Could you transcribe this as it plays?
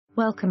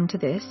Welcome to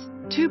this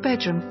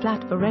 2-bedroom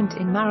flat for rent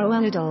in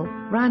Maroeladal,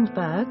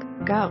 Randburg,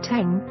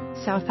 Gauteng,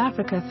 South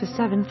Africa for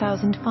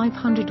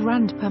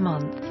R7,500 per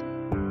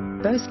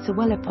month. Boasts a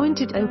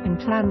well-appointed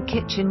open-plan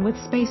kitchen with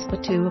space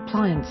for 2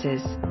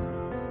 appliances.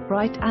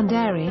 Bright and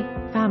airy,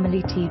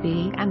 family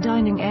TV and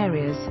dining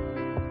areas.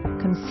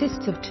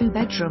 Consists of 2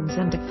 bedrooms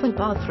and a full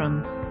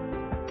bathroom.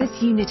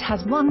 This unit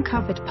has 1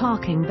 covered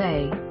parking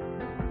bay.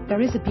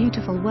 There is a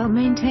beautiful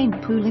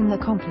well-maintained pool in the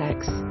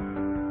complex.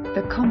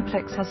 The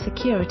complex has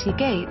security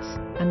gates,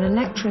 an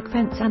electric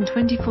fence and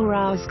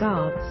 24-hour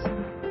guards.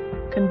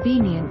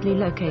 Conveniently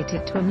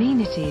located to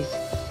amenities.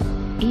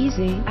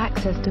 Easy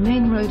access to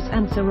main roads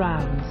and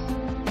surrounds.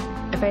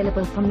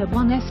 Available from the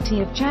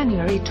 1st of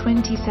January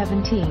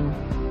 2017.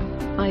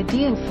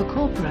 Ideal for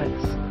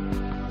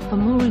corporates. For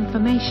more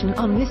information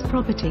on this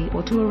property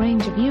or to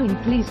arrange a viewing,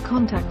 please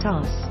contact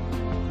us.